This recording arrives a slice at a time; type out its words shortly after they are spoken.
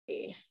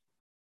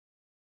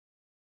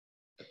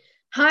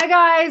Hi,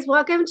 guys.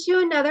 Welcome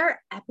to another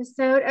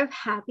episode of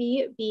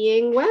Happy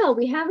Being Well.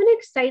 We have an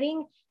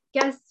exciting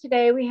guest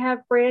today. We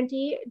have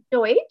Brandy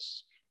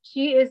Deutsch.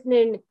 She is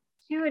an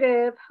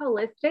intuitive,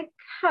 holistic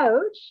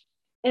coach,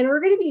 and we're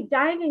going to be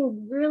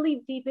diving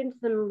really deep into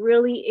some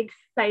really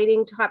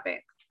exciting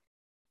topics.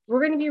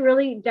 We're going to be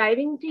really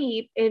diving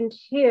deep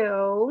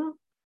into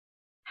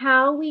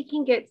how we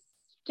can get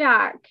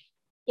stuck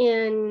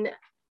in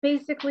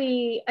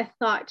basically a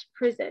thought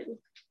prison,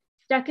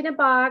 stuck in a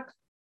box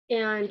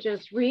and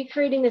just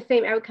recreating the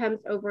same outcomes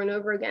over and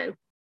over again.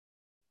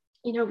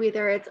 You know,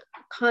 whether it's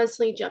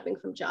constantly jumping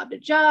from job to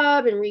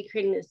job and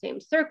recreating the same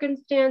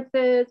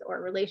circumstances,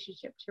 or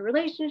relationship to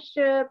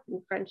relationship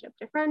and friendship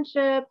to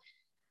friendship.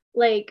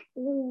 Like,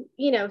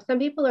 you know, some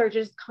people are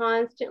just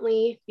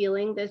constantly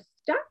feeling this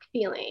stuck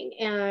feeling.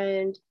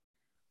 And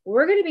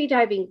we're going to be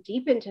diving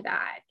deep into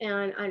that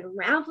and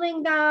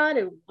unraveling that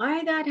and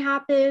why that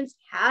happens,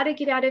 how to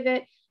get out of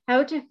it,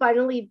 how to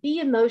finally be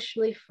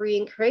emotionally free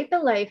and create the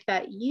life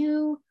that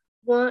you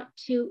want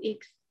to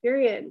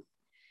experience.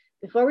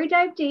 Before we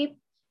dive deep,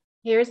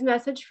 here's a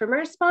message from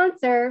our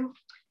sponsor.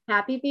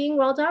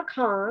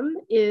 HappyBeingWell.com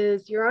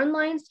is your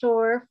online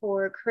store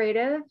for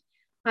creative,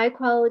 high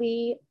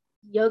quality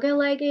yoga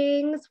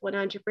leggings,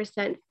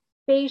 100%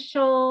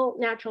 facial,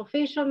 natural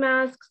facial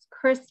masks,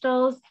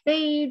 crystals,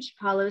 sage,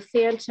 Palo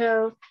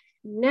Santo,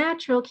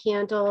 natural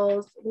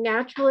candles,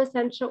 natural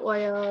essential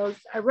oils,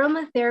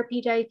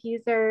 aromatherapy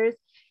diffusers,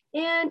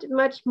 and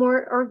much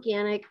more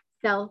organic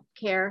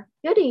self-care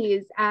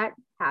goodies at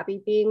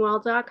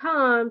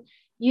happybeingwell.com.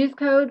 Use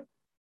code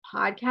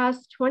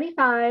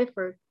podcast25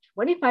 for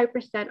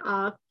 25%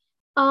 off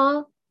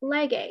all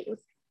leggings.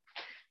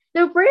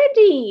 So,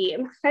 Brandy,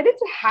 I'm excited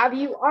to have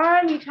you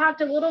on. You talked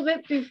a little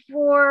bit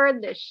before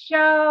the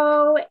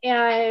show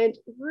and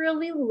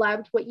really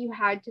loved what you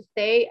had to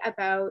say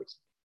about,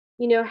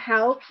 you know,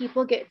 how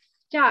people get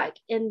stuck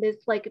in this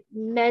like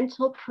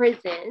mental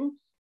prison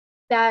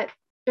that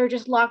they're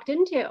just locked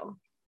into.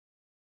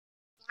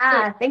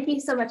 Thank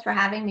you so much for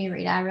having me,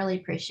 Rita. I really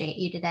appreciate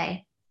you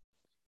today.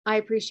 I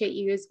appreciate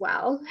you as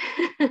well.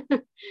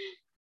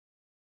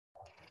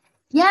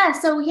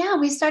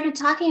 We started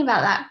talking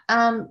about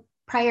that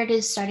prior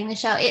to starting the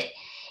show.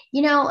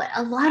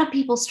 A lot of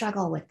people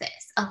struggle with this.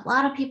 A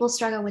lot of people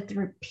struggle with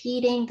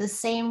repeating the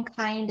same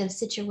kind of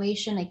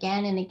situation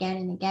again and again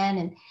and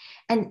again,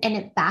 and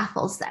it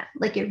baffles them.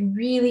 Like it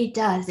really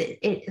does.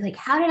 It like,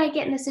 how did I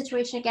get in this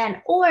situation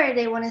again? Or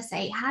they want to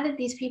say, how did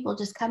these people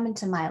just come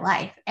into my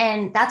life?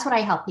 And that's what I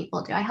help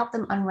people do. I help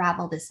them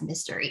unravel this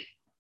mystery.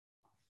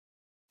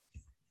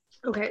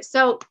 Okay,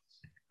 so,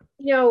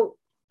 you know,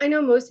 I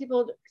know most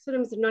people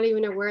sometimes are not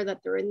even aware that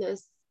they're in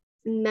this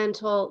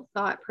mental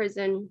thought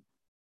prison.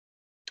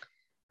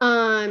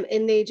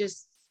 And they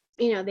just,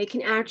 you know, they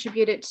can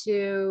attribute it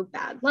to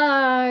bad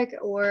luck,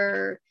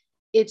 or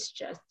it's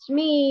just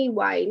me,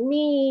 why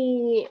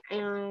me?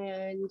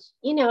 And,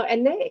 you know,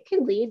 and it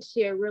can lead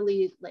to a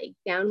really like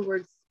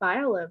downward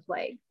spiral of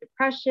like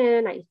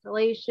depression,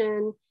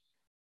 isolation.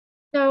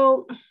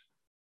 So,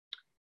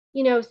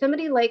 you know,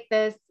 somebody like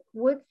this,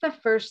 what's the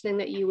first thing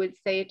that you would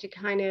say to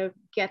kind of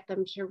get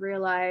them to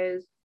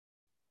realize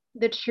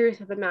the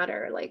truth of the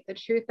matter, like the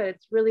truth that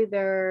it's really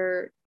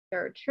their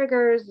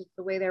triggers, it's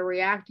the way they're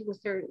reacting to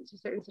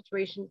certain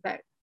situations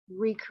that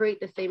recreate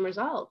the same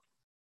results?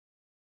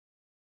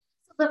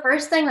 So the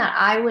first thing that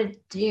I would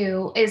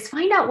do is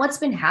find out what's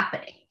been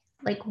happening.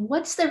 Like,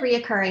 what's the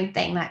reoccurring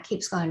thing that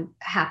keeps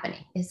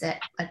happening? Is it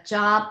a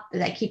job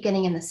that I keep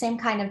getting in the same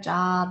kind of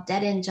job,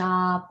 dead end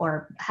job,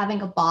 or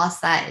having a boss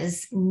that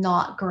is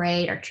not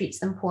great or treats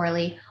them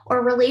poorly,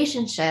 or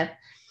relationship?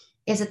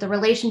 Is it the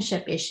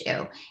relationship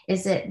issue?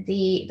 Is it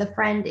the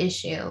friend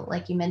issue,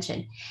 like you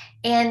mentioned?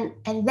 And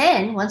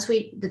then once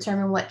we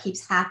determine what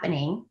keeps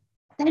happening,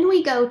 then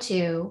we go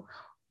to,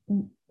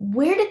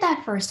 where did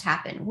that first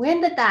happen? When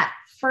did that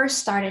first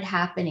started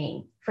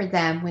happening for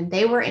them, when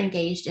they were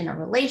engaged in a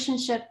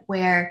relationship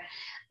where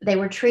they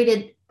were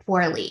treated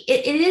poorly?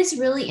 It is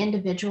really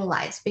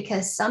individualized,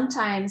 because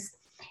sometimes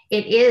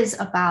it is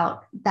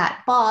about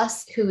that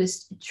boss who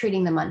is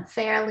treating them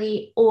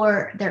unfairly,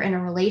 or they're in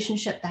a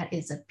relationship that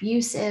is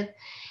abusive.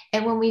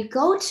 And when we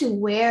go to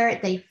where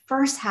they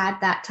first had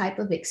that type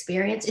of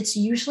experience, it's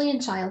usually in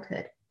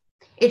childhood.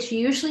 It's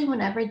usually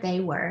whenever they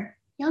were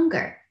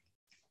younger.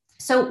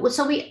 So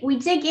we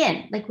dig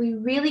in, like we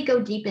really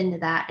go deep into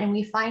that, and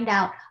we find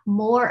out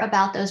more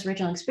about those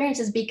original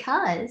experiences,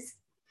 because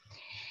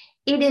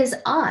it is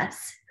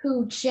us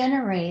who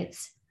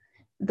generates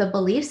the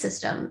belief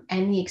system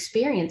and the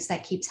experience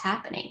that keeps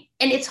happening.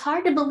 And it's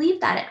hard to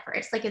believe that at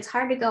first. Like, it's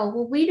hard to go,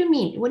 well, what do you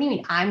mean? What do you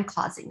mean I'm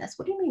causing this?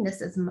 What do you mean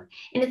this is and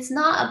it's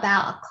not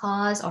about a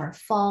cause or a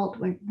fault.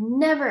 We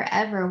never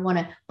ever want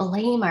to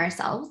blame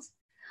ourselves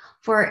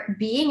for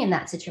being in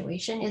that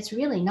situation. It's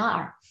really not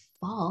our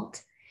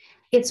fault.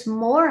 It's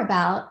more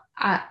about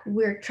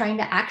we're trying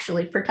to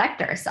actually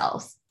protect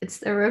ourselves. It's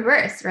the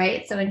reverse,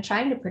 right? So in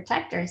trying to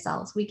protect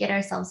ourselves, we get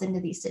ourselves into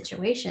these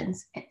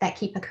situations that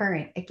keep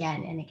occurring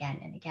again and again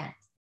and again.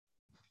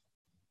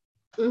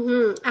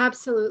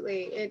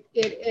 Absolutely. It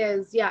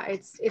is. Yeah,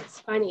 it's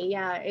funny.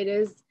 Yeah, it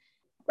is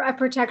a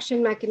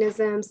protection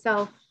mechanism,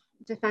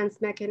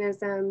 self-defense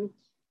mechanism.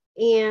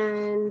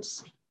 And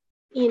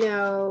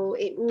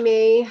it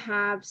may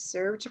have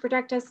served to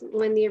protect us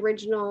when the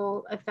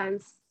original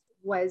offense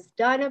was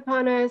done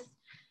upon us,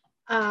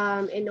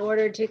 in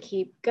order to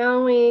keep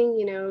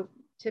going.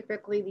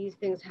 Typically these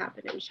things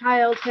happen in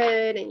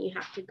childhood, and you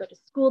have to go to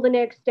school the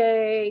next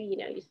day.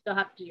 You still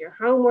have to do your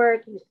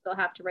homework, you still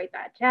have to write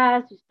that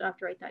test, you still have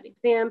to write that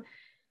exam.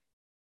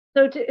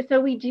 So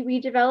we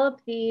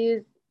develop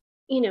these,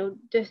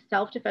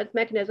 self-defense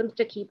mechanisms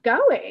to keep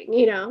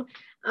going.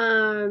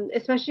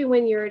 Especially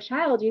when you're a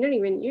child. You don't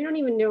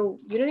even know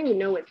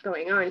what's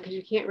going on, because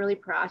you can't really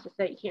process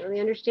it, you can't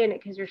really understand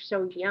it because you're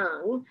so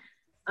young.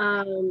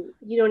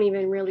 You don't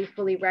even really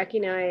fully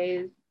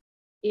recognize,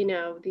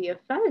 the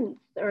offense,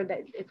 or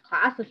that it's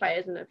classified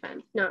as an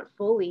offense, not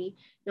fully,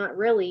 not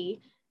really.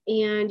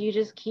 And you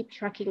just keep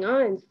trucking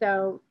on.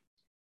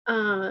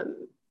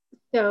 Um,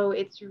 so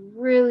it's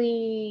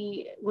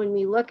really, when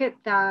we look at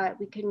that,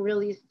 we can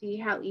really see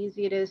how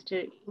easy it is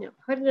to,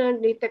 put it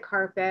underneath the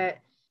carpet.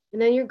 And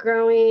then you're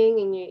growing,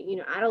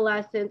 and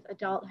adolescence,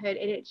 adulthood,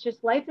 and it's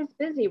just, life is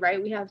busy,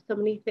 right? We have so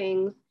many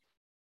things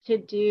to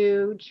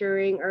do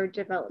during our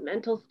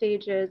developmental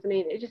stages. I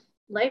mean,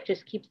 life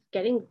just keeps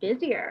getting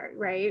busier,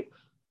 right?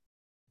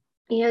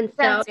 And so,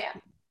 That's yeah.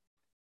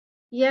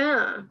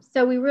 yeah,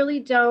 so we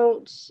really,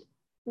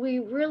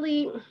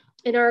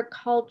 in our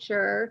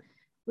culture,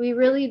 we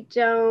really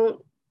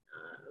don't,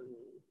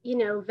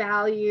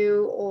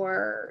 value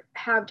or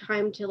have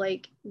time to,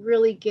 like,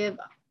 really give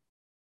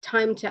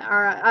time to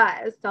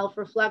our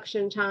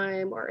self-reflection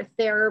time, or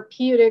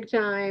therapeutic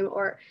time,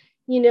 or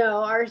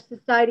our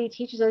society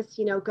teaches us,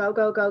 go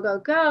go go go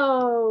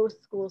go,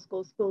 school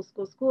school school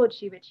school school,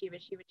 achieve achieve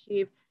achieve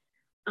achieve.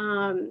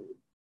 um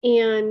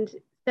and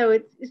so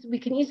we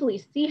can easily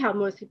see how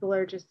most people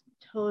are just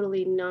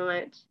totally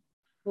not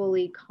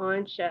fully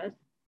conscious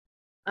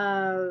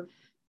of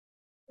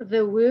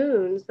the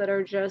wounds that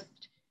are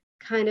just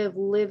kind of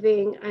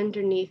living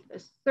underneath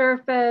the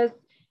surface.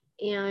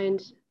 And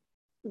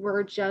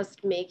we're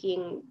just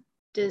making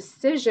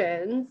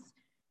decisions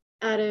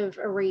out of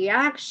a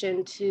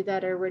reaction to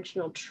that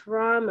original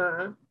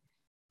trauma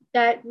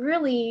that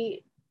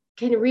really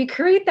can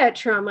recreate that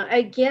trauma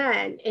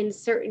again to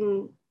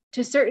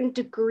certain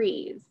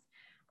degrees.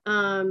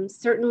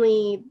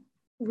 Certainly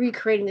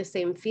recreating the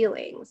same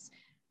feelings,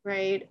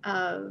 right?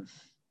 Of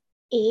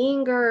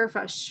anger,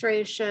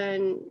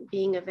 frustration,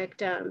 being a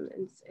victim,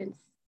 and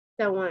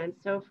so on and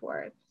so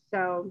forth.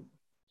 So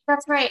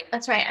That's right.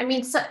 That's right. I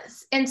mean,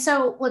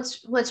 so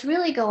what's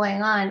really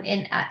going on,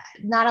 and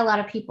not a lot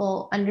of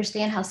people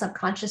understand how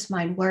subconscious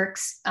mind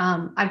works.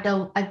 I've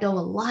done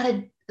a lot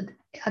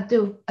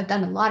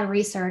of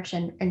research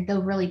and go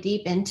really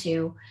deep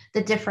into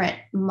the different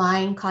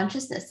mind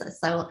consciousnesses.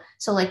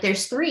 So like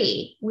there's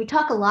three. We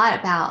talk a lot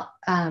about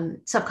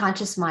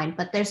subconscious mind,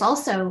 but there's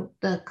also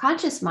the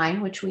conscious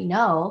mind, which we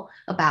know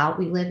about.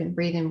 We live and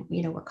breathe, and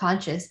we're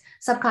conscious.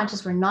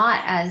 Subconscious, we're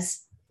not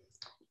as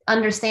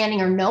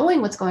understanding or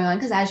knowing what's going on,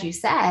 because as you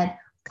said,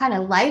 kind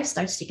of life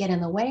starts to get in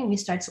the way, and we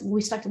start to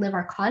live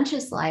our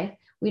conscious life.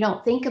 We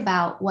don't think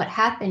about what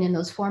happened in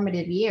those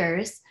formative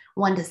years,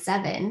 1 to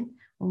 7,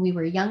 when we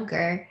were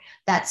younger.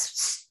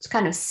 That's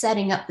kind of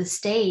setting up the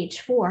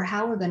stage for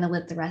how we're going to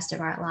live the rest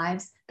of our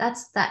lives.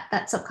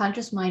 That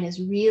subconscious mind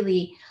is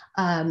really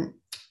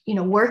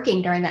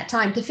working during that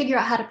time to figure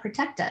out how to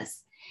protect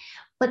us.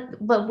 But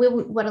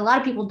what a lot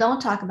of people don't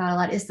talk about a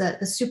lot is the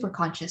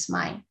superconscious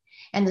mind.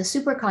 And the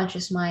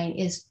superconscious mind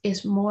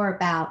is more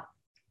about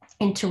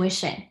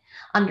intuition,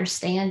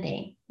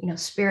 understanding,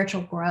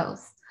 spiritual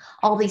growth,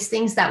 all these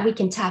things that we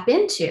can tap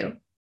into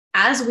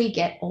as we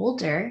get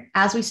older,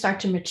 as we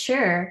start to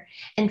mature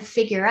and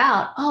figure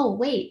out, oh,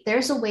 wait,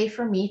 there's a way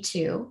for me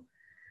to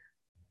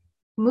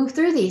move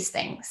through these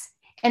things.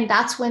 And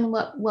that's when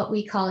what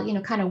we call,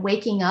 kind of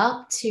waking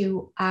up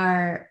to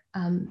our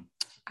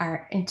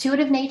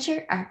intuitive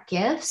nature, our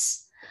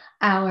gifts,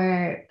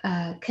 our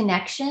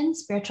connection,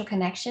 spiritual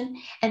connection.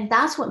 And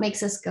that's what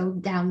makes us go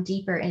down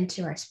deeper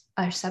into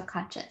our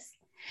subconscious.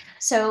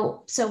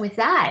 So with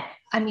that,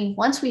 I mean,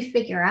 once we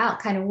figure out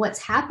kind of what's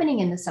happening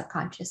in the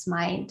subconscious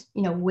mind,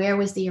 where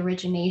was the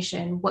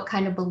origination? What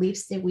kind of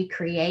beliefs did we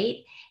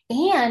create?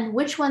 And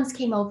which ones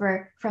came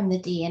over from the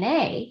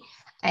DNA?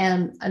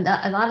 And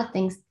a lot of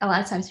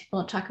times people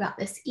don't talk about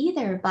this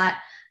either, but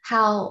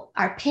how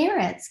our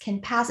parents can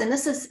pass, and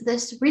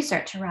this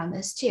research around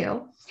this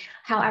too,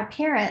 how our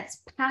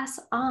parents pass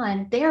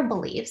on their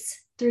beliefs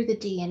through the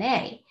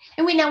DNA.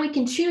 And we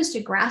can choose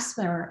to grasp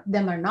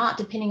them or not,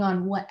 depending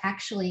on what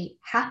actually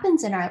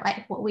happens in our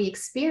life, what we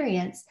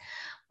experience.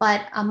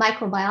 But a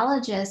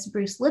microbiologist,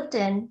 Bruce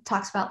Lipton,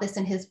 talks about this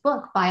in his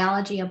book,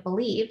 Biology of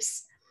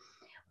Beliefs,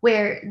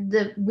 where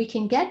we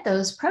can get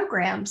those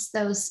programs,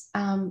 those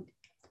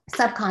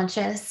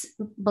subconscious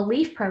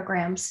belief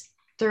programs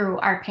through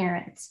our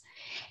parents.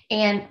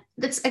 And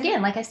that's,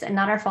 again, like I said,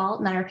 not our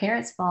fault, not our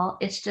parents' fault.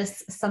 It's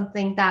just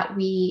something that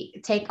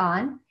we take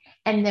on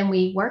And then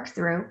we work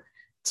through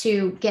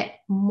to get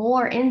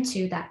more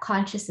into that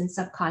conscious and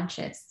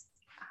subconscious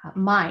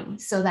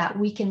mind so that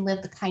we can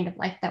live the kind of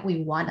life that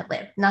we want to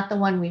live, not the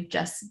one we've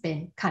just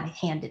been kind of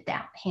handed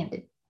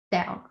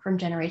down from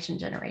generation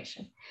to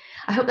generation.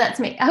 I hope that's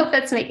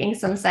making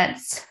some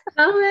sense.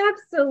 Oh,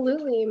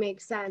 absolutely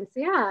makes sense.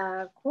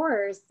 Yeah, of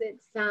course.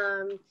 It's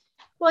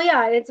well,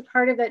 yeah, it's a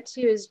part of it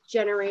too is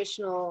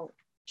generational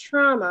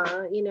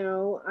trauma.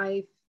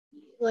 I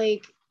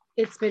like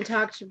it's been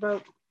talked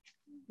about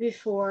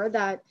before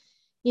that,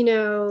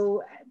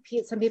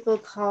 some people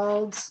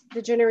called a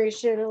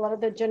lot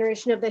of the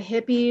generation of the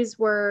hippies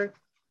were,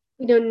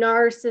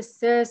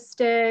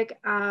 narcissistic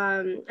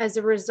as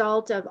a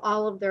result of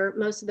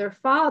most of their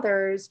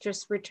fathers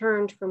just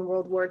returned from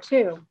World War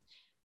II.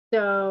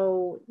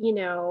 So,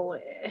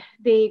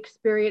 they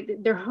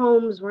experienced their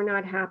homes were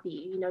not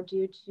happy,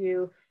 due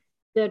to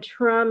the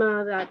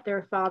trauma that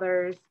their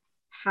fathers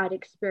had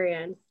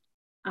experienced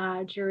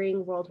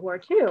during World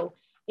War II.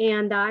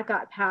 And that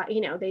got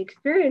they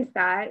experienced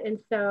that. And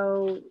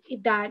so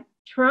that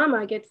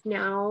trauma gets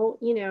now,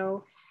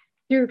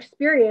 through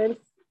experience,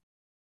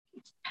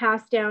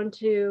 passed down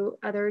to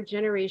other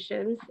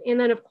generations. And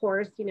then, of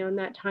course, in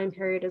that time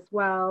period as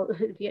well,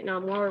 the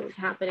Vietnam War was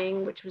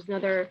happening, which was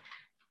another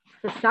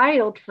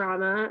societal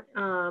trauma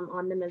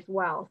on them as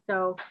well.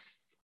 So,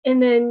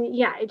 and then,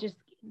 yeah,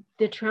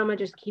 the trauma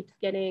just keeps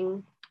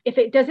getting, if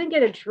it doesn't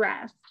get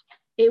addressed,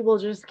 it will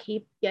just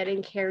keep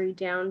getting carried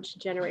down to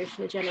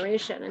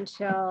generation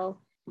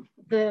until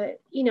on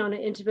an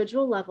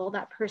individual level,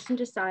 that person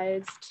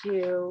decides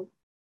to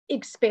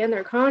expand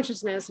their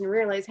consciousness and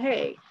realize,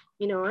 hey,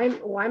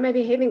 why am I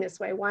behaving this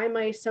way? Why am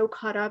I so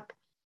caught up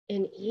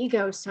in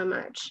ego so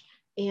much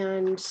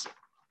and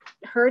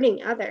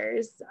hurting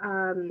others?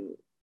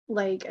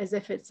 Like as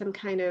if it's some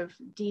kind of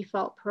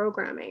default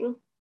programming.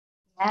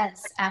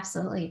 Yes,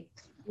 absolutely.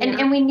 Yeah.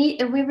 And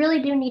we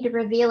really do need to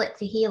reveal it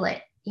to heal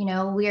it.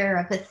 We're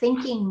of a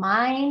thinking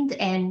mind,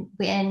 and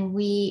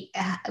we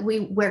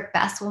work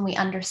best when we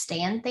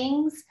understand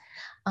things.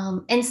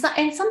 And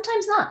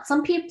sometimes not.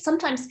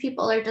 Sometimes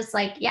people are just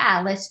like,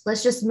 yeah, let's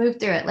just move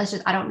through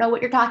it. I don't know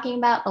what you're talking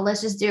about, but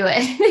let's just do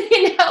it.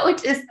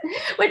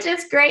 which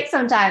is great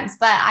sometimes.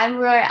 But I'm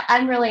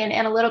really an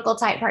analytical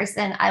type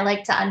person. I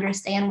like to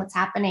understand what's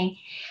happening,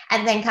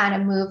 and then kind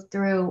of move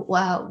through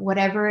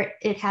whatever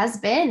it has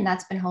been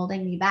that's been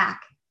holding me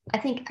back. I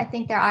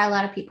think there are a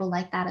lot of people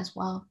like that as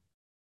well.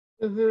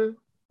 Mm-hmm.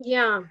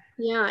 Yeah,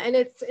 and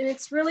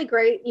it's really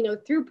great.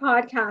 Through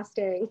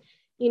podcasting,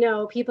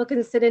 people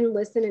can sit and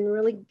listen and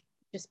really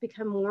just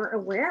become more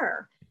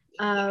aware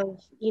of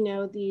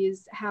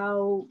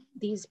how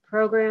these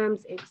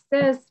programs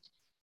exist.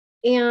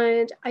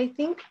 And I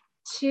think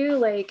too,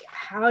 like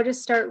how to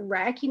start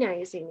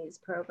recognizing these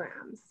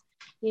programs.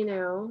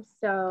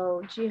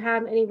 So do you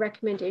have any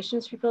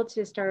recommendations for people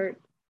to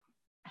start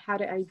how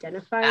to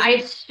identify?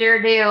 I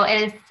sure do.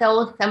 It is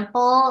so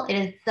simple. It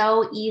is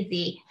so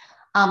easy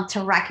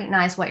to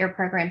recognize what your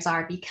programs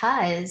are,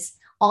 because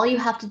all you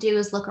have to do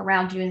is look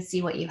around you and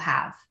see what you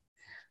have.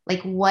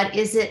 Like, what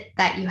is it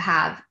that you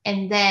have?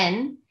 And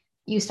then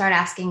you start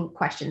asking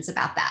questions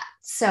about that.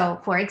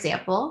 So, for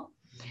example,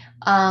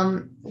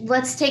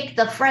 let's take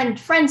the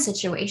friend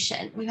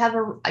situation. You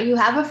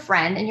have a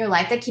friend in your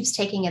life that keeps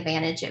taking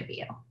advantage of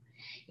you,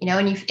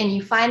 and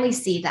you finally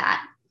see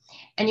that,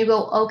 and you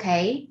go,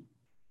 okay,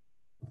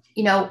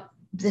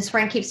 this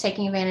friend keeps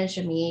taking advantage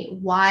of me.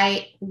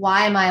 Why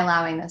am I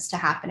allowing this to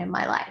happen in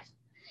my life?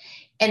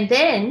 And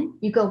then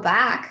you go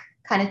back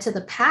kind of to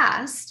the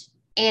past,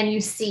 and you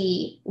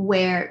see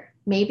where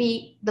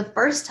maybe the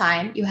first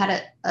time you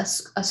had a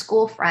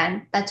school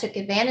friend that took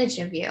advantage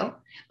of you,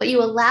 but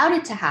you allowed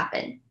it to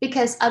happen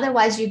because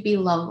otherwise you'd be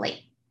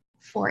lonely,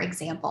 for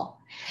example.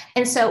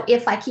 And so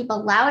if I keep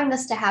allowing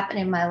this to happen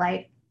in my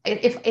life,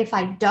 if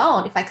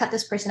I cut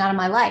this person out of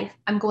my life,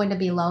 I'm going to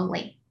be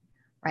lonely,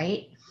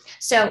 right?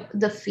 So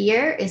the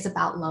fear is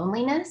about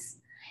loneliness,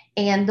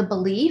 and the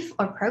belief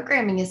or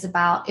programming is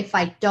about if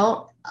I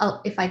don't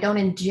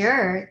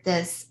endure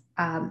this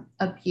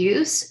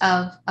abuse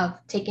of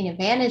taking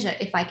advantage of,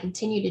 if I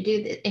continue to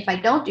do this, if I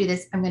don't do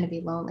this, I'm going to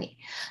be lonely.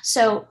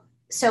 So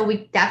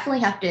we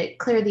definitely have to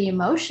clear the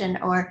emotion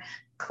or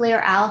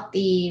clear out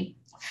the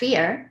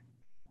fear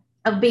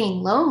of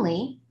being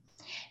lonely,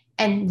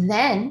 and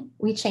then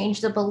we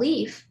change the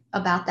belief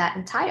about that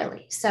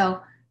entirely.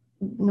 So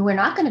we're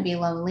not going to be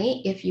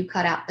lonely if you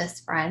cut out this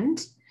friend,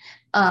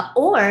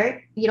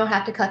 or you don't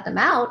have to cut them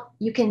out.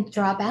 You can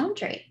draw a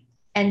boundary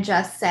and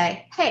just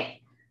say,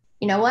 hey,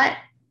 you know what?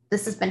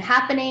 This has been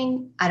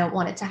happening. I don't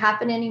want it to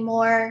happen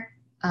anymore.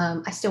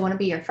 I still want to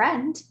be your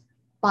friend,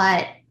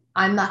 but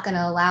I'm not going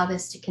to allow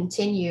this to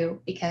continue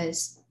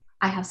because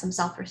I have some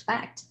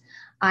self-respect.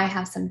 I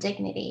have some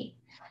dignity,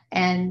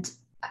 and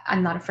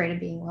I'm not afraid of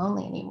being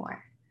lonely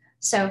anymore.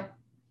 So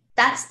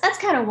that's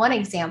kind of one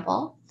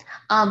example.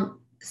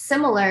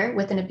 Similar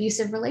with an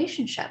abusive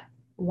relationship.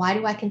 Why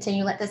do I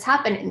continue to let this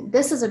happen? And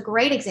this is a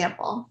great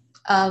example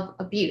of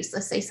abuse.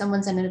 Let's say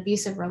someone's in an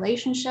abusive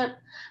relationship,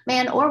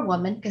 man or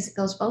woman, because it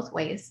goes both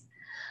ways.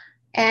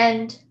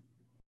 And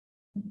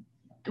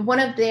one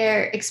of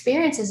their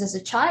experiences as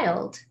a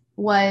child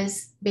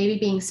was maybe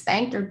being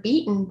spanked or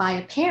beaten by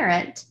a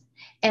parent,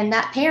 and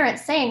that parent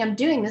saying, I'm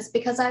doing this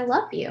because I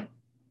love you.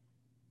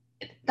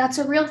 That's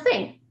a real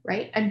thing,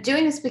 right? I'm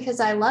doing this because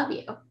I love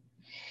you.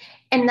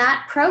 And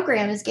that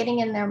program is getting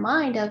in their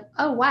mind of,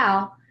 oh,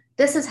 wow,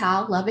 this is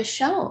how love is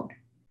shown.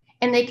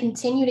 And they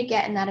continue to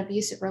get in that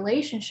abusive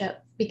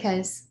relationship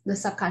because the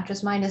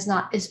subconscious mind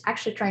is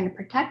actually trying to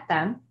protect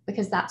them,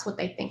 because that's what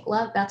they think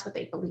that's what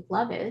they believe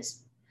love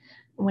is,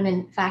 when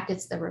in fact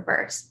it's the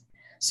reverse.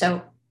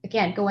 So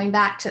again, going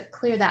back to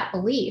clear that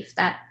belief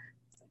that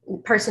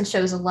person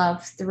shows a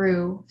love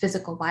through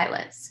physical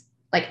violence.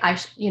 Like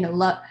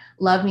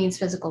love means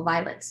physical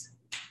violence.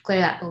 Clear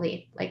that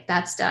belief. Like,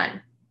 that's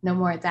done. No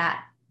more of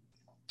that.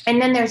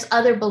 And then there's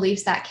other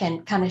beliefs that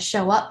can kind of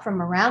show up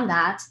from around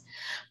that.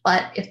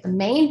 But if the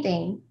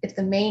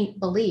main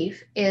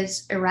belief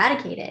is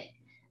eradicated,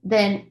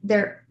 then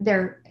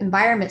their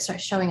environment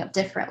starts showing up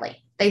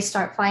differently. They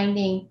start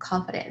finding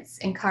confidence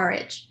and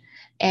courage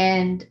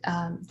and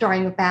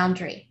drawing a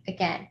boundary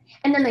again.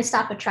 And then they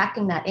stop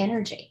attracting that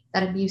energy,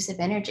 that abusive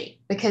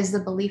energy, because the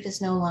belief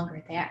is no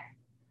longer there.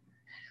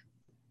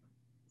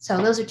 So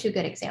those are two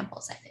good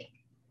examples, I think.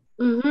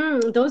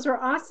 Mm-hmm. Those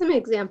are awesome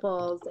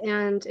examples,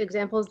 and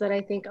examples that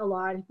I think a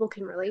lot of people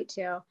can relate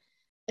to,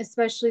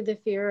 especially the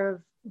fear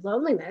of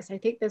loneliness. I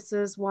think this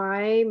is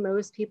why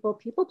most people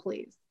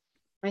please.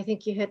 I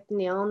think you hit the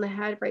nail on the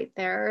head right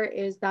there,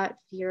 is that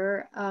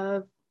fear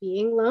of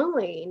being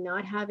lonely,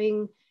 not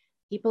having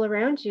people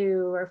around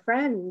you or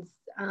friends,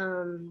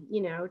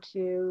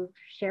 to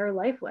share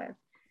life with.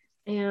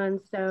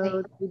 And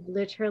so they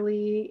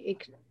literally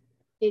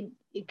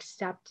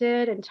accept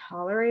it and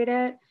tolerate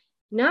it,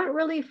 not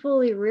really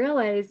fully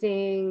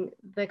realizing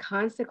the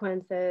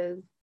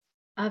consequences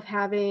of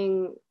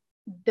having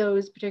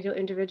those particular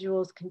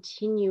individuals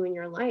continue in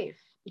your life,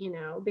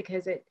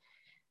 because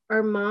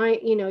our mind,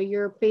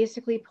 you're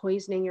basically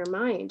poisoning your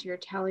mind. You're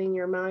telling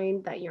your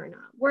mind that you're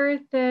not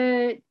worth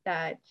it,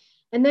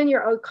 and then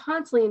you're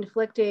constantly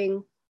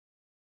inflicting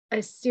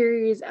a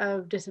series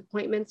of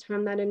disappointments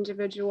from that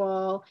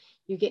individual.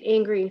 You get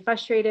angry and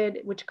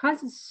frustrated, which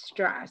causes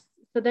stress.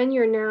 So then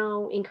you're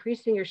now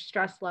increasing your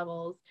stress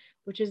levels,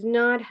 which is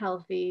not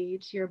healthy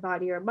to your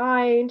body or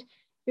mind.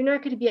 You're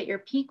not going to be at your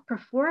peak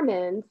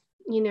performance,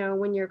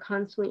 when you're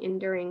constantly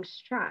enduring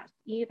stress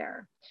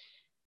either.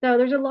 So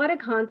there's a lot of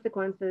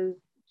consequences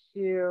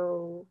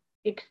to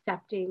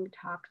accepting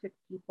toxic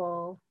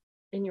people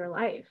in your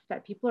life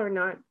that people are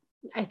not.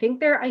 I think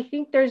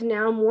there's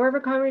now more of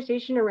a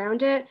conversation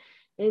around it,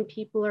 and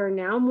people are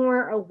now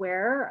more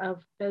aware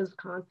of those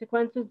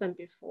consequences than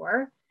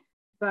before.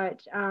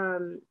 But I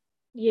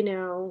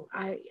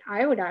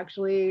would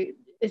actually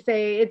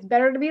say it's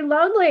better to be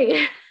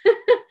lonely,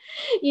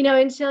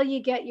 until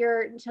you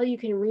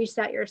can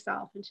reset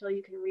yourself, until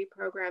you can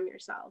reprogram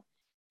yourself.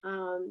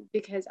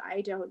 Because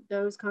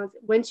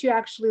once you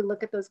actually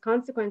look at those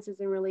consequences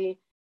and really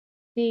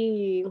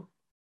see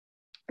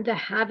the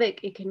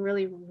havoc it can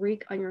really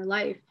wreak on your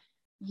life,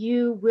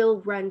 you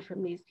will run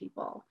from these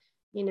people.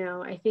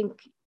 I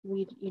think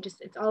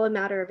it's all a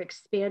matter of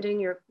expanding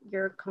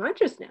your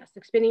consciousness.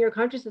 Expanding your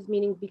consciousness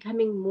meaning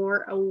becoming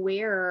more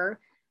aware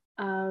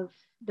of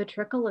the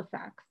trickle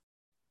effects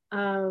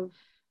of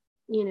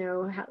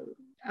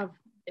of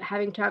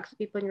having toxic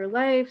people in your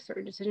life,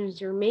 certain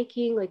decisions you're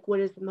making, like what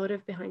is the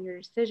motive behind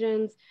your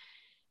decisions,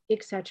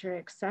 etc.,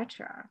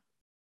 etc.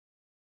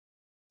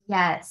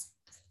 Yes.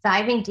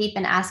 Diving deep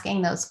and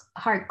asking those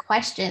hard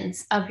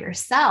questions of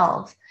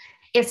yourself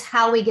is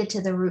how we get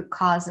to the root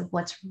cause of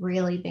what's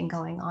really been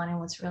going on and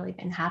what's really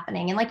been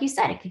happening. And like you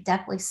said, it could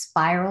definitely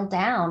spiral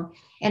down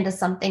into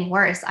something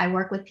worse. I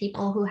work with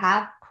people who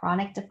have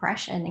chronic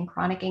depression and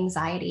chronic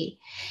anxiety.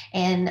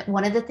 And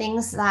one of the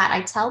things that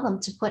I tell them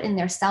to put in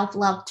their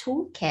self-love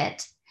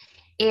toolkit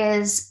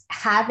is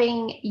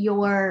having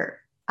your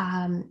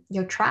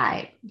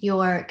tribe,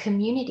 your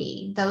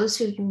community, those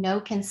who you know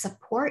can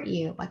support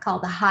you. I call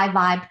the high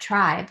vibe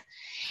tribe.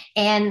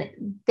 And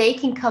they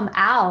can come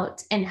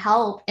out and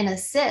help and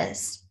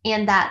assist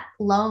in that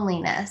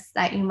loneliness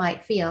that you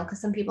might feel, because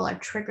some people are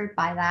triggered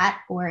by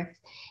that, or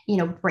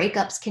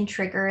breakups can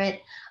trigger it,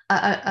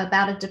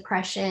 about a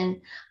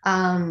depression.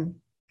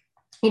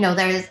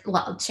 There's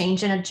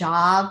change in a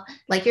job,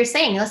 like you're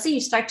saying. Let's say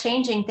you start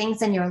changing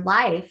things in your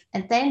life,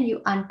 and then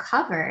you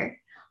uncover,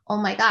 oh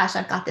my gosh,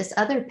 I've got this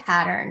other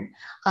pattern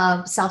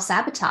of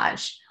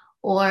self-sabotage,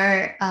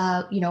 or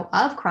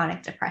of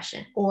chronic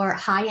depression or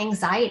high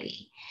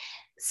anxiety.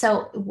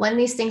 So when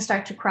these things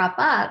start to crop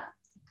up,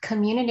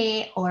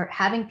 community or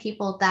having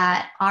people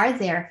that are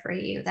there for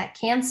you, that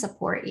can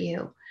support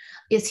you,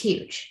 is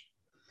huge.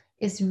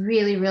 Is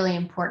really, really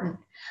important.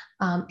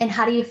 And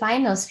how do you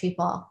find those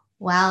people?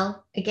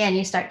 Well, again,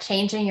 you start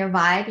changing your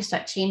vibe, you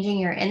start changing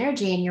your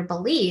energy and your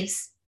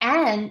beliefs,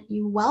 and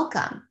you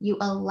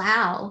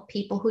allow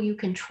people who you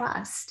can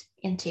trust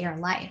into your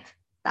life.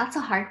 That's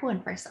a hard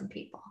one for some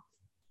people.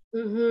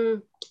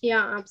 Mm-hmm.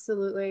 Yeah,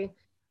 absolutely.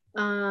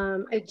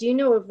 I do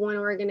know of one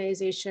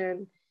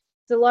organization.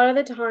 So a lot of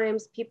the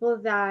times,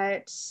 people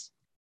that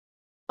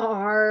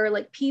are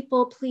like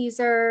people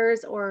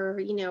pleasers, or,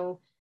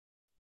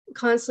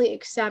 constantly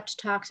accept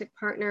toxic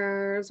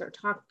partners or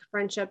toxic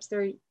friendships,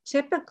 they're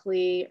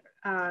typically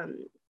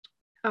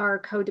are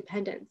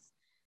codependents.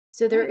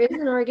 So there is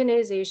an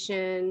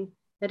organization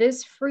that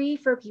is free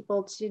for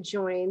people to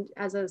join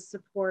as a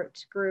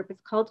support group.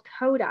 It's called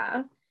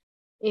CODA.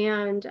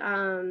 And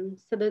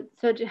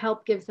so to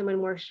help give someone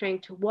more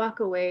strength to walk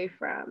away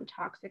from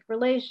toxic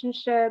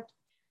relationships,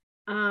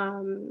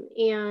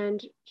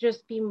 and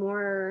just be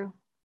more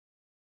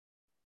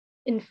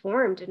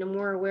informed and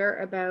more aware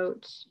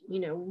about,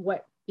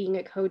 what being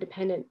a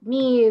codependent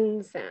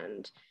means.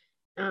 And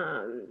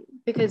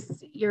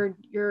because you're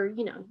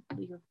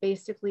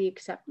basically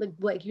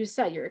like you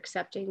said, you're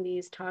accepting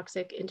these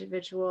toxic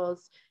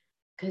individuals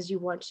because you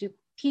want to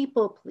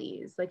people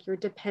please. Like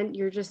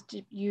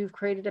you've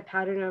created a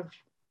pattern of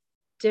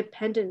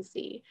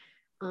dependency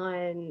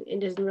on, it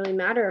doesn't really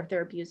matter if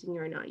they're abusing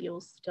you or not,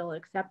 you'll still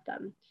accept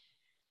them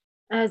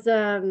as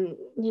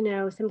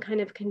some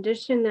kind of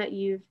condition that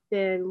you've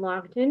been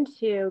locked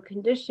into,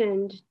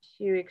 conditioned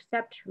to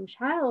accept from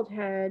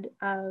childhood,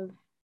 of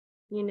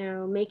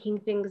making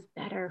things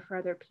better for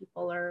other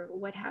people or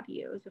what have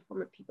you, as a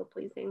form of people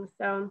pleasing.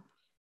 So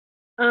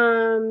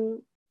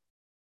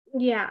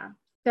yeah,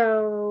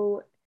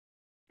 so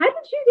how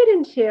did you get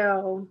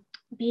into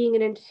being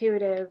an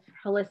intuitive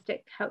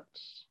holistic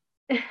coach?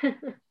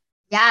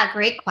 Yeah,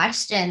 great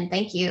question.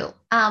 Thank you.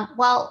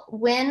 Well,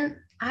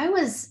 when I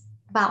was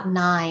about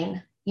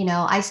 9,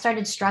 I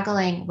started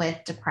struggling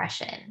with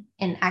depression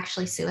and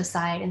actually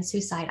suicide and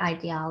suicide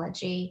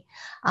ideology.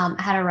 I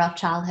had a rough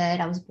childhood.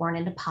 I was born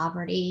into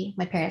poverty.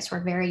 My parents were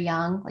very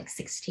young, like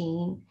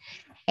 16.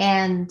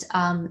 And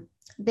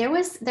there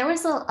was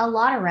a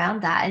lot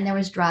around that, and there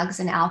was drugs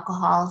and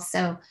alcohol.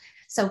 So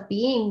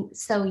being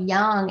so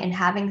young and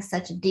having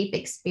such a deep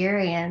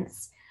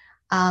experience,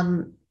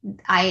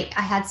 I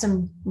had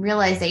some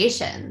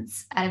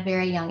realizations at a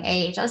very young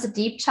age. I was a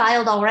deep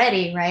child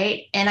already,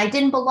 right? And I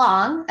didn't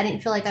belong. I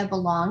didn't feel like I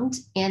belonged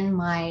in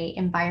my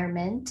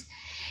environment.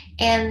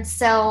 And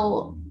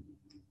so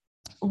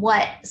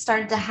what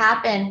started to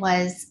happen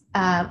was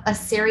a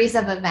series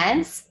of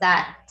events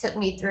that took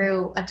me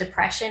through a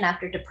depression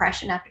after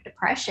depression after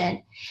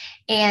depression.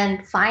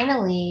 And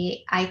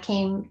finally, I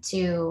came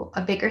to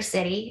a bigger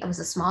city. It was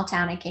a small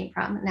town I came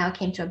from. Now I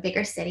came to a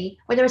bigger city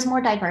where there was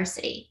more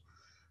diversity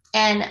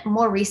and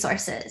more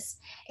resources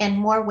and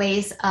more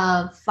ways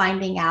of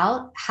finding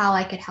out how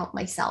I could help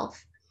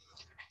myself.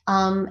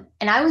 And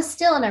I was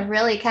still in a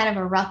really kind of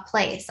a rough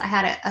place. I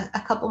had a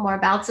couple more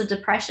bouts of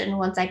depression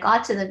once I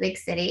got to the big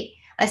city.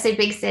 I say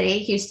big city,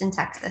 Houston,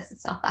 Texas.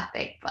 It's not that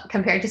big, but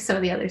compared to some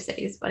of the other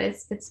cities, but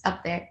it's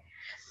up there.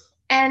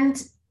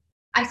 And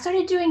I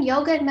started doing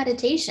yoga and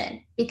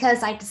meditation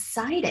because I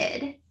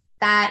decided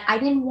that I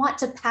didn't want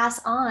to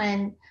pass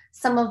on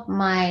some of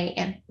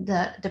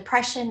the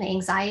depression, the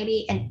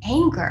anxiety, and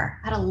anger.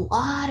 I had a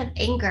lot of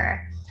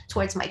anger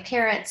towards my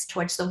parents,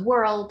 towards the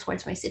world,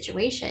 towards my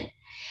situation.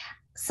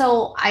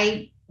 So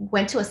I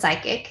went to a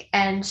psychic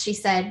and she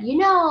said,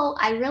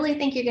 I really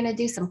think you're going to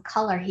do some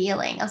color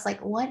healing. I was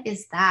like, what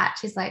is that?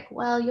 She's like,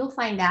 well, you'll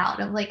find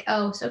out. I'm like,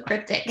 oh, so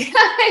cryptic.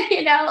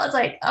 I was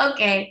like,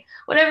 okay,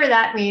 whatever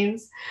that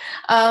means.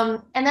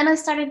 And then I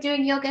started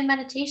doing yoga and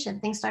meditation.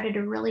 Things started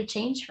to really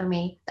change for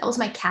me. That was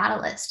my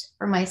catalyst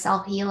for my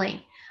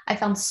self-healing. I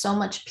found so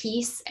much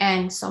peace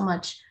and so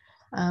much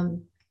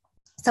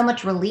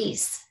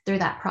release through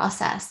that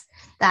process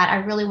that I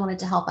really wanted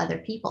to help other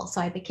people. So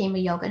I became a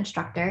yoga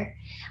instructor.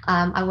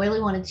 I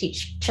really wanted to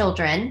teach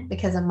children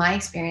because of my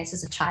experience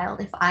as a child.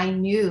 If I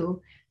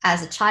knew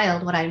as a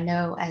child what I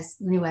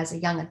knew as a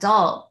young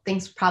adult,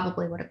 things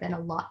probably would have been a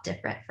lot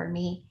different for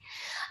me.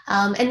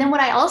 And then what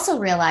I also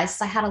realized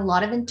is I had a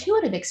lot of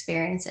intuitive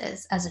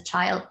experiences as a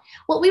child,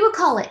 what we would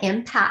call an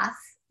empath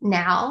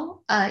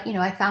now.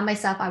 I found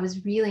myself, I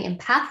was really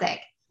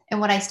empathic. And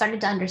what I started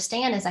to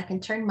understand is I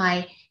can turn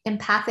my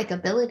empathic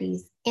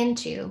abilities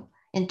into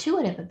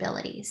intuitive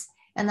abilities.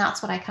 And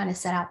that's what I kind of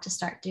set out to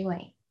start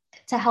doing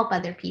to help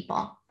other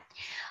people.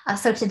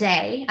 So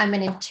today I'm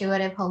an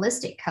intuitive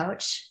holistic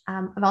coach.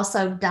 I've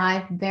also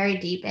dived very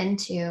deep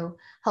into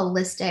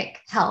holistic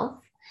health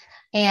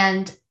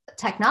and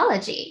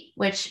technology,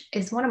 which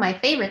is one of my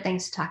favorite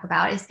things to talk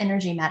about, is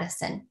energy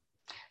medicine.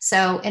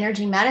 So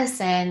energy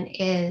medicine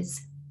is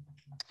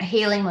a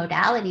healing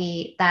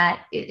modality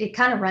that it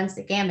kind of runs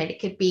the gamut. It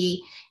could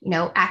be,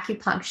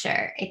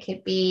 acupuncture. It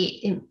could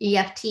be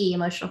EFT,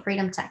 emotional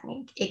freedom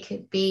technique. It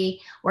could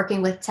be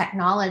working with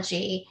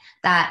technology,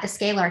 a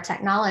scalar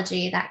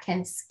technology that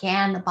can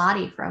scan the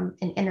body from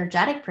an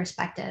energetic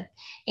perspective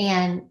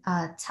and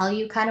tell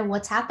you kind of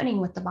what's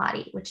happening with the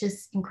body, which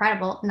is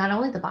incredible. Not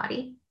only the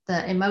body,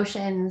 the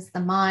emotions,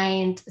 the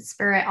mind, the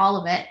spirit, all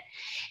of it.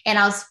 And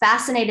I was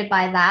fascinated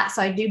by that.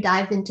 So I do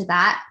dive into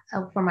that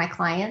for my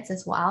clients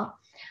as well.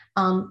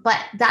 But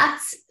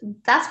that's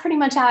pretty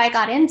much how I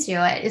got into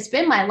it. It's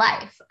been my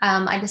life.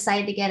 I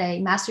decided to get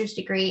a master's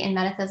degree in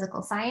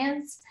metaphysical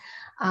science,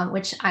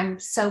 which I'm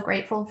so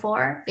grateful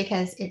for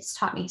because it's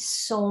taught me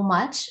so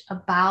much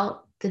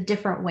about the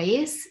different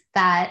ways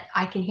that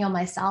I can heal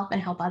myself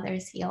and help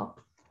others heal.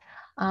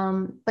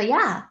 But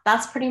yeah,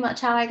 that's pretty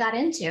much how I got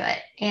into it.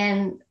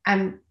 And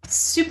I'm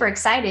super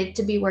excited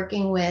to be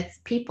working with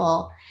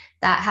people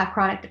that have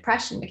chronic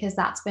depression, because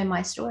that's been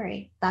my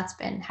story. That's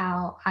been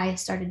how I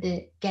started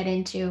to get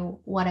into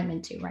what I'm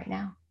into right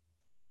now.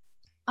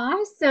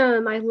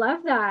 Awesome. I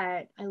love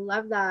that. I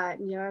love that.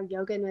 You know,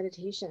 yoga and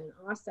meditation.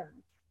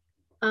 Awesome.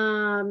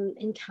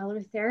 And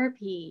color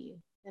therapy.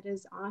 That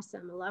is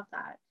awesome. I love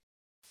that.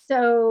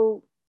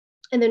 So,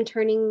 and then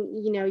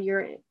turning, you know,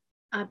 your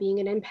being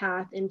an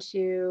empath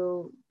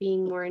into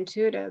being more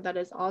intuitive. That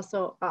is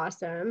also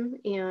awesome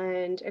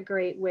and a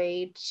great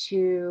way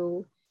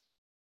to,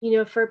 you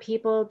know, for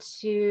people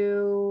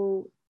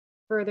to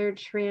further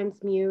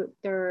transmute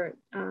their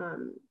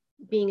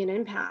being an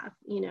empath.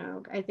 You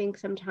know, I think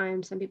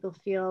sometimes some people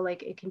feel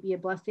like it can be a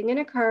blessing and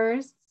a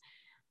curse,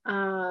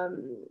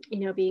 you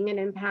know, being an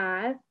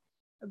empath,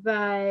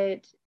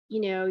 but,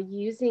 you know,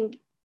 using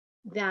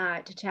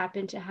that to tap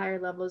into higher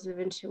levels of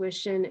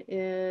intuition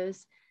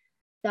is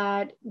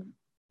that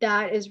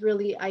is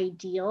really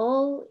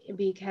ideal,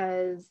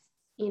 because,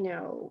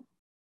 then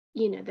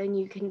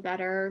you can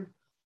better,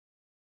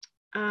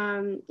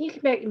 you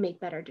can make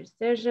better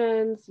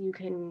decisions. You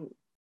can,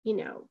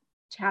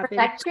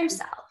 Protect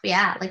yourself.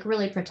 Yeah, like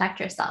really protect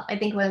yourself. I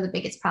think one of the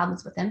biggest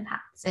problems with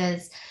empaths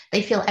is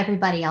they feel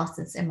everybody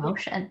else's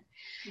emotion,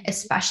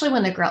 especially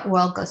when the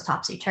world goes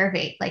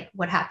topsy-turvy, like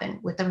what happened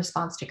with the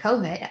response to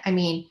COVID. I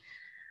mean,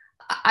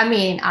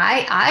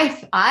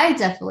 I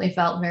definitely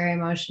felt very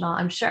emotional.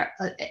 I'm sure,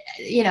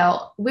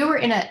 we were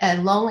in a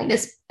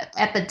loneliness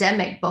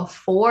epidemic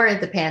before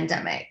the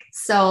pandemic.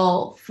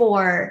 So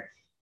for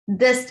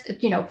this,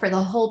 for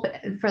the whole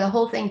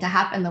thing to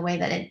happen the way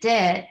that it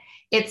did,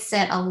 it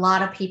sent a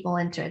lot of people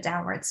into a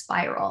downward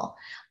spiral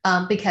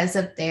because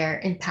of their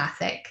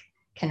empathic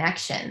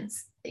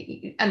connections.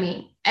 I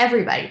mean,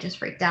 everybody just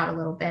freaked out a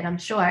little bit, I'm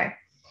sure.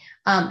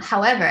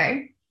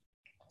 However,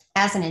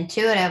 as an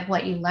intuitive,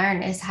 what you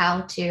learn is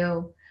how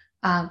to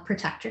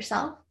protect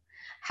yourself,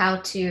 how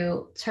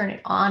to turn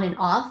it on and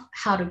off,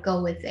 how to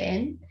go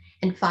within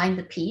and find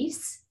the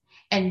peace,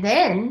 and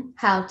then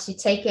how to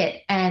take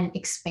it and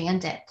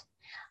expand it.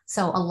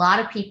 So a lot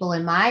of people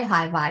in my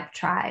high vibe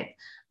tribe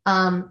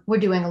were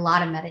doing a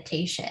lot of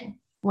meditation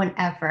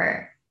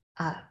whenever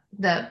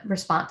the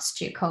response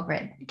to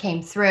COVID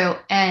came through,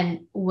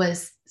 and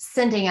was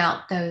sending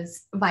out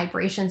those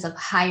vibrations of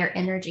higher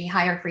energy,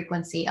 higher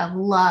frequency, of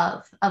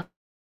love,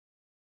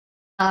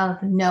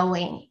 of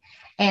knowing.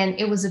 And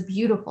it was a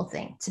beautiful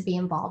thing to be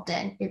involved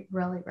in. It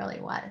really,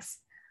 really was.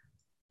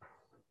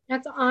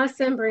 That's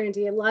awesome,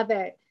 Brandy. I love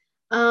it.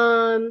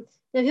 Now,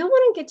 if you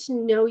want to get to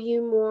know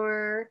you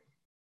more,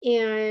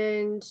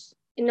 and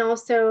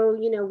also,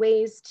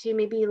 ways to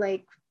maybe,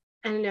 like,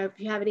 I don't know if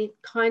you have any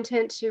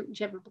content, do you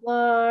have a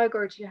blog,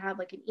 or do you have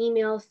like an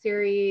email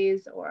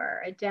series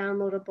or a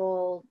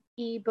downloadable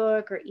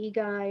ebook or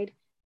e-guide?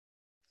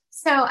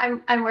 So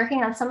I'm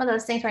working on some of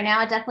those things right now.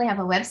 I definitely have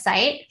a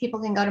website. People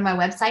can go to my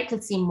website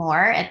to see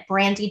more at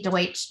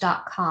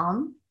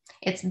brandydeutsch.com.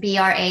 It's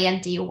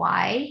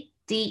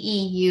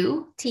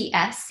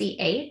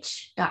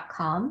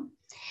BRANDYDEUTSCH.com.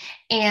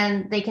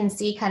 And they can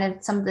see kind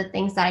of some of the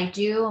things that I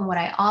do and what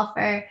I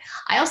offer.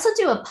 I also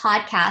do a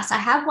podcast. I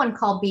have one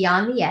called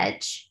Beyond the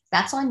Edge.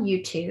 That's on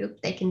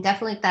YouTube. They can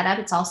definitely look that up.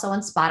 It's also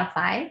on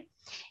Spotify.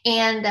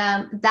 And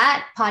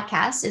that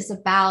podcast is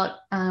about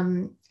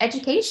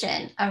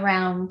education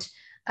around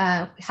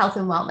health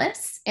and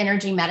wellness,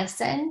 energy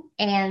medicine,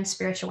 and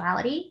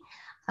spirituality.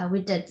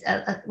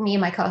 Me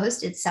and my co-host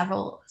did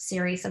several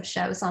series of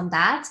shows on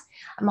that.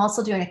 I'm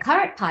also doing a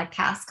current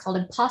podcast called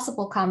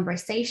Impossible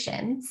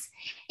Conversations.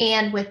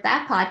 And with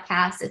that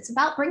podcast, it's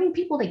about bringing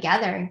people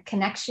together and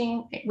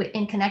connection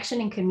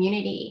and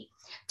community,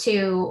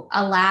 to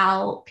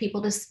allow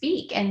people to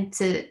speak and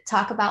to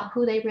talk about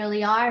who they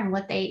really are and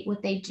what they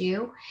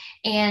do,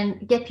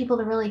 and get people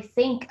to really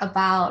think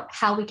about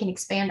how we can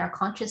expand our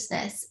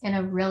consciousness in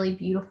a really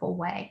beautiful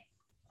way.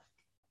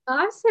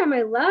 Awesome.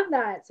 I love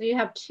that. So you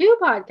have 2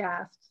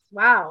 podcasts.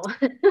 Wow.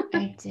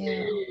 I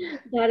do.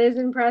 That is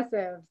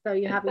impressive. So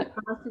you have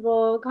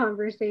Impossible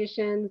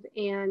Conversations,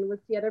 and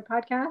what's the other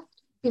podcast?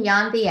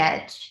 Beyond the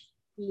Edge.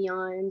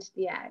 Beyond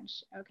the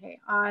Edge. Okay,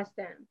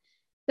 awesome.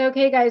 So,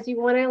 okay, guys,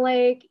 you want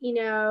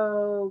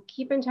to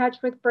keep in touch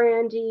with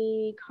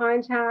Brandy,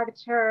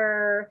 contact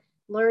her,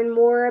 learn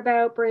more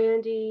about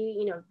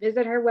Brandy,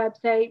 visit her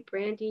website,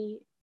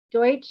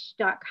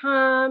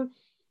 brandydeutsch.com.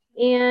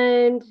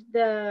 And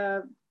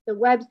the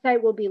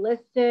website will be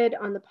listed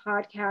on the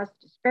podcast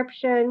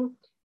description.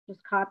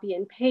 Just copy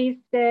and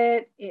paste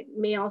it. It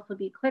may also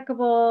be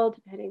clickable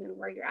depending on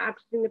where you're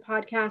accessing the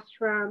podcast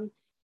from.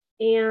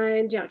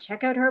 And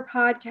check out her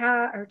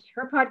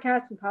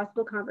podcast,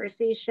 Impossible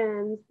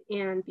Conversations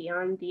and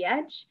Beyond the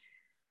Edge.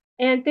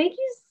 And thank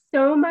you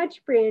so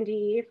much,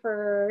 Brandy,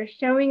 for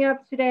showing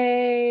up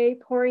today,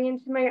 pouring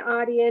into my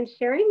audience,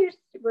 sharing your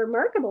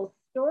remarkable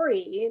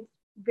story. It's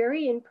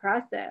very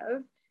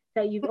impressive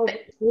that you've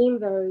overcome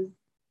those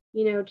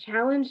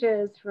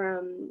challenges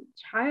from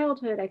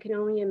childhood. I can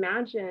only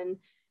imagine,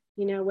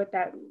 what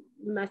that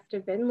must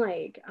have been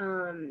like,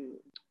 and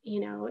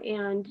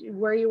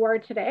where you are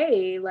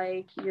today.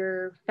 Like,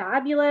 you're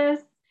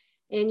fabulous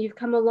and you've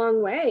come a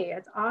long way.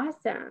 It's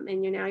awesome.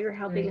 And you're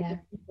helping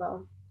other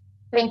people.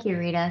 Thank you,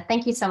 Rita.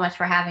 Thank you so much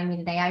for having me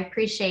today. I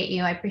appreciate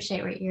you. I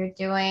appreciate what you're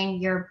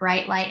doing. You're a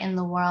bright light in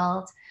the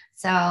world.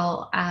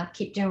 So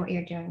keep doing what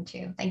you're doing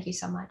too. Thank you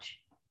so much.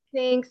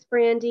 Thanks,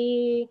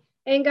 Brandy.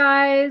 And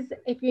guys,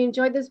 if you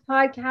enjoyed this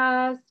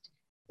podcast,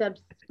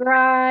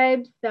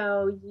 subscribe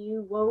so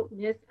you won't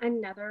miss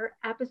another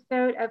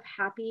episode of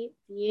Happy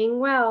Being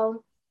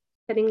Well.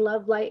 Sending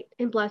love, light,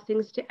 and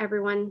blessings to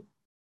everyone.